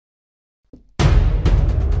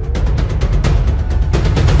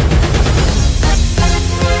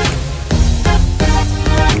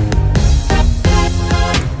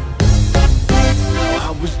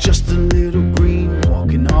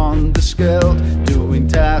doing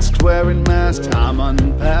tasks, wearing masks. I'm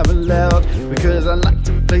unparalleled because I like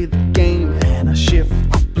to play the game and I shift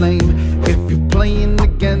the blame. If you're playing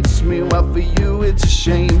against me, well, for you it's a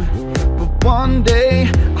shame. But one day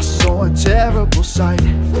I saw a terrible sight,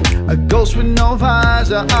 a ghost with no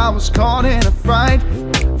visor. I was caught in a fright.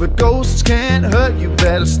 But ghosts can't hurt you,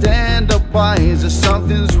 better stand up wiser.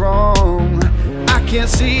 Something's wrong, I can't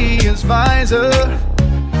see his visor.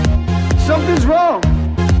 Something's wrong.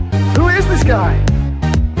 Who is this guy?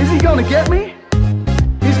 Is he gonna get me?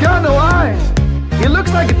 He's got no eyes. He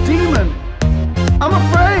looks like a demon. I'm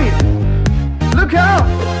afraid. Look out,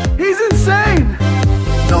 he's insane.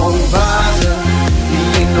 No visor, he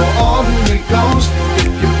ain't no ordinary ghost.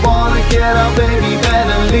 If you wanna get out, baby,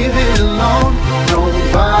 better leave it alone. No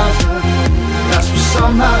visor, that's what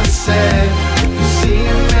somebody said. If you see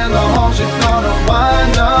him in the halls, you're gonna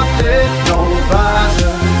wind up dead. No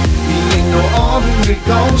visor, he ain't no ordinary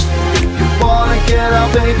ghost. If you wanna get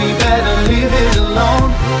out, baby, better leave it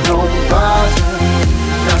alone. No visor,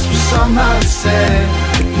 that's what somebody said.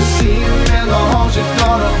 If you see him in the halls, you're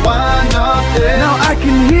gonna wind up dead. Now I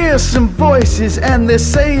can hear some voices and they're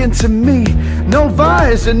saying to me, no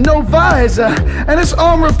visor, no visor, and it's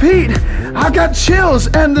on repeat. I got chills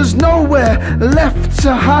and there's nowhere left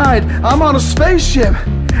to hide. I'm on a spaceship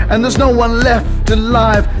and there's no one left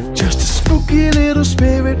alive. Just a spooky little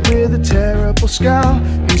spirit with a terrible scowl.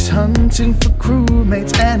 He's hunting for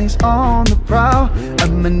crewmates and he's on the prowl. A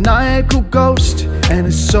maniacal ghost and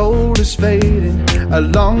his soul is fading. A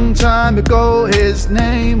long time ago his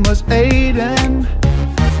name was Aiden.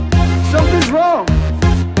 Something's wrong.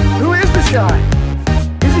 Who is this guy?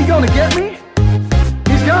 Is he gonna get me?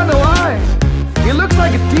 He's got no eyes. He looks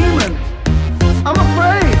like a demon. I'm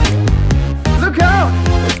afraid. Look out,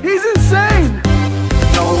 he's insane.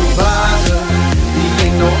 No visor, he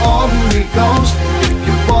ain't no ordinary ghost. If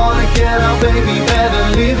you wanna get out, baby, better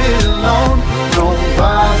leave it alone. No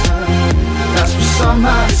visor, that's what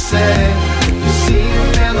somebody said. If you see him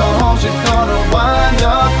in the halls, you're gonna wind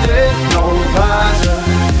up dead. No visor,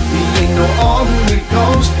 he ain't no ordinary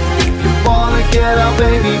ghost. If you wanna get out,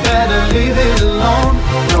 baby, better leave it alone.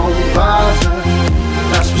 No visor,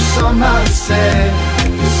 that's what somebody said.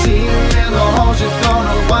 If you see him in the halls, you're gonna